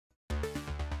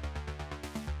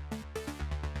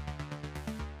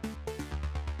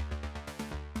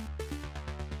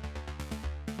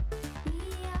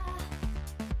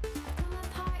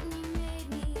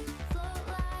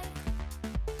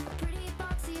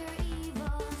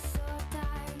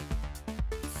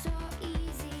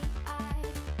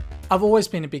I've always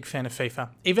been a big fan of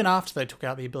FIFA, even after they took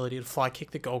out the ability to fly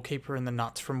kick the goalkeeper in the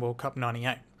nuts from World Cup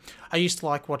 '98. I used to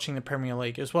like watching the Premier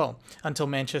League as well, until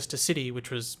Manchester City, which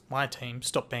was my team,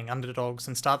 stopped being underdogs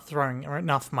and started throwing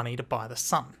enough money to buy the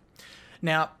sun.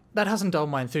 Now, that hasn't dulled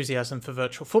my enthusiasm for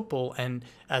virtual football, and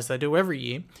as they do every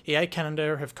year, EA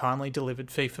Canada have kindly delivered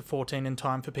FIFA 14 in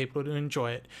time for people to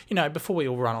enjoy it, before we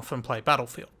all run off and play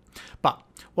Battlefield. But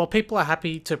while people are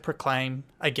happy to proclaim,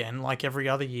 again, like every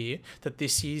other year, that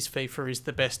this year's FIFA is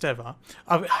the best ever,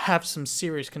 I have some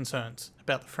serious concerns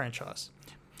about the franchise.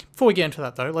 Before we get into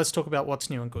that though, let's talk about what's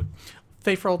new and good.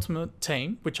 FIFA Ultimate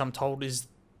Team, which I'm told is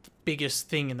the biggest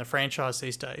thing in the franchise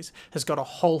these days, has got a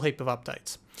whole heap of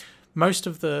updates. Most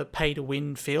of the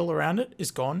pay-to-win feel around it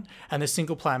is gone, and the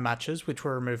single-player matches, which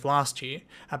were removed last year,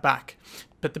 are back.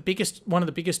 But one of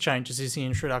the biggest changes is the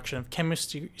introduction of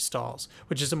chemistry styles,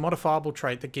 which is a modifiable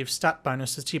trait that gives stat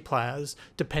bonuses to your players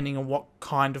depending on what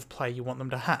kind of play you want them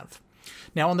to have.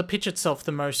 Now, on the pitch itself,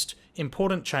 the most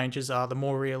important changes are the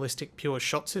more realistic pure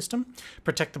shot system,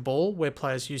 protect the ball, where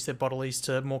players use their bodies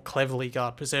to more cleverly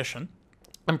guard possession,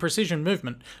 and precision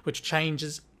movement, which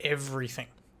changes everything.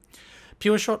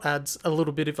 Pure shot adds a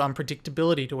little bit of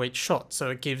unpredictability to each shot,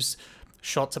 so it gives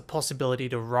shots a possibility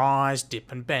to rise,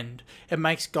 dip and bend. It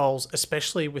makes goals,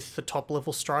 especially with the top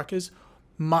level strikers,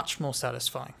 much more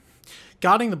satisfying.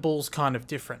 Guarding the ball's kind of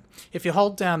different. If you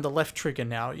hold down the left trigger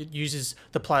now, it uses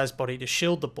the player's body to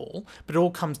shield the ball, but it all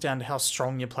comes down to how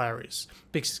strong your player is.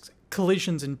 Because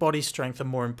collisions and body strength are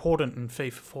more important in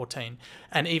FIFA 14,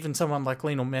 and even someone like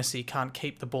Lionel Messi can't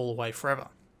keep the ball away forever.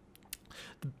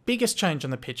 The biggest change on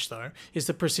the pitch, though, is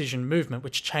the precision movement,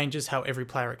 which changes how every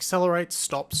player accelerates,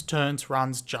 stops, turns,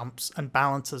 runs, jumps, and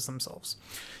balances themselves.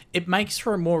 It makes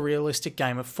for a more realistic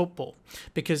game of football,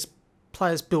 because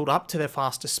players build up to their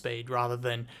faster speed rather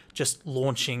than just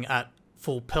launching at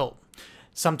full pelt.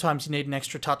 Sometimes you need an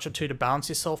extra touch or two to balance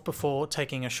yourself before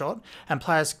taking a shot, and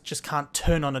players just can't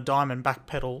turn on a dime and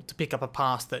backpedal to pick up a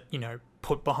pass that,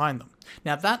 put behind them.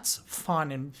 Now, that's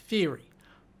fine in theory,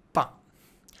 but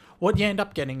what you end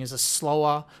up getting is a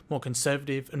slower, more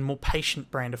conservative and more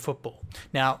patient brand of football.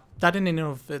 Now, that in and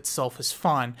of itself is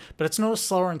fine, but it's not a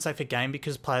slower and safer game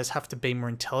because players have to be more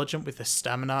intelligent with their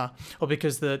stamina or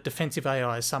because the defensive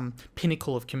AI is some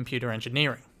pinnacle of computer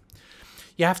engineering.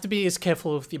 You have to be as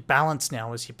careful with your balance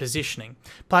now as your positioning.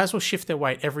 Players will shift their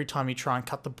weight every time you try and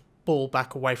cut the ball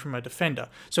back away from a defender.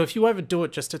 So if you overdo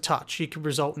it just a touch, you could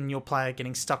result in your player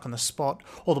getting stuck on the spot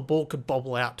or the ball could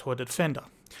bobble out to a defender.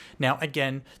 Now,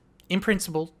 again, in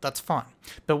principle, that's fine.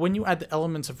 But when you add the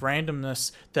elements of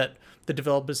randomness that the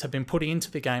developers have been putting into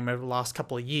the game over the last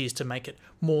couple of years to make it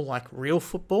more like real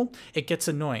football, it gets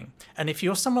annoying. And if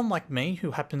you're someone like me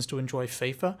who happens to enjoy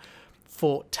FIFA,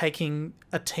 for taking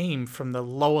a team from the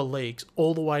lower leagues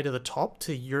all the way to the top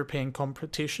to European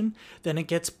competition, then it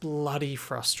gets bloody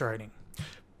frustrating.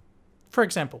 For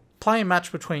example, play a match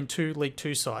between two League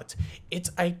 2 sides.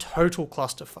 It's a total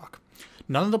clusterfuck.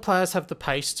 None of the players have the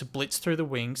pace to blitz through the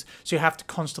wings, so you have to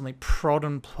constantly prod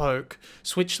and poke,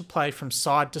 switch the play from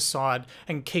side to side,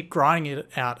 and keep grinding it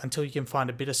out until you can find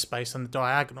a bit of space on the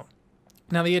diagonal.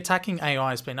 Now, the attacking AI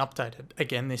has been updated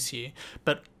again this year,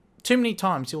 but too many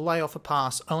times you'll lay off a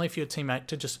pass only for your teammate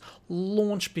to just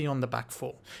launch beyond the back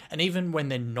four. And even when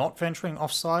they're not venturing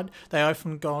offside, they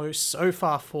often go so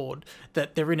far forward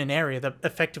that they're in an area that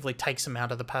effectively takes them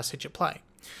out of the passage of play.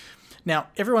 Now,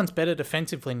 everyone's better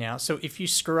defensively now, so if you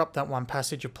screw up that one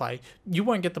passage of play, you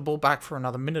won't get the ball back for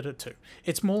another minute or two.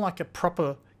 It's more like a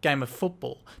proper game of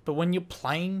football, but when you're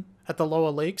playing at the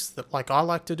lower leagues, like I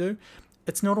like to do,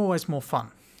 it's not always more fun.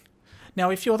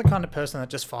 Now, if you're the kind of person that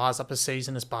just fires up a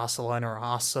season as Barcelona or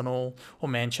Arsenal or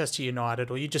Manchester United,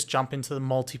 or you just jump into the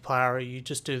multiplayer or you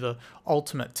just do the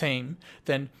ultimate team,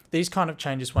 then these kind of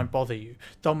changes won't bother you.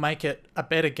 They'll make it a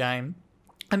better game,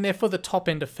 and they're for the top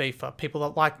end of FIFA, people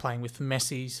that like playing with the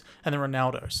Messis and the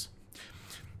Ronaldos.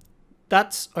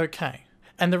 That's okay.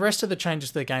 And the rest of the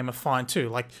changes to the game are fine too.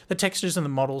 Like the textures and the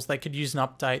models, they could use an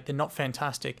update. They're not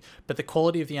fantastic, but the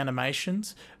quality of the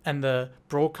animations and the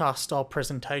broadcast style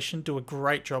presentation do a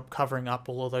great job covering up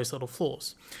all of those little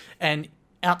flaws. And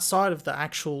outside of the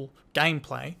actual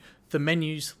gameplay, the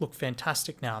menus look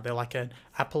fantastic now. They're like an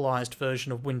Appleized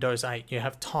version of Windows 8. You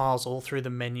have tiles all through the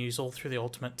menus, all through the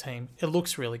Ultimate Team. It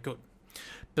looks really good.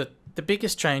 But the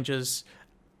biggest changes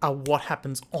are what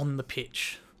happens on the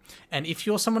pitch. And if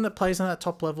you're someone that plays on that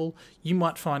top level, you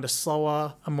might find a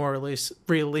slower, a more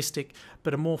realistic,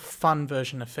 but a more fun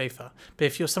version of FIFA. But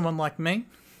if you're someone like me,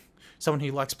 someone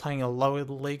who likes playing in lower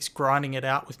leagues, grinding it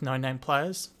out with no-name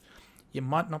players, you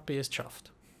might not be as chuffed.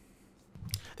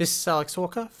 This is Alex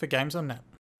Walker for Games on Net.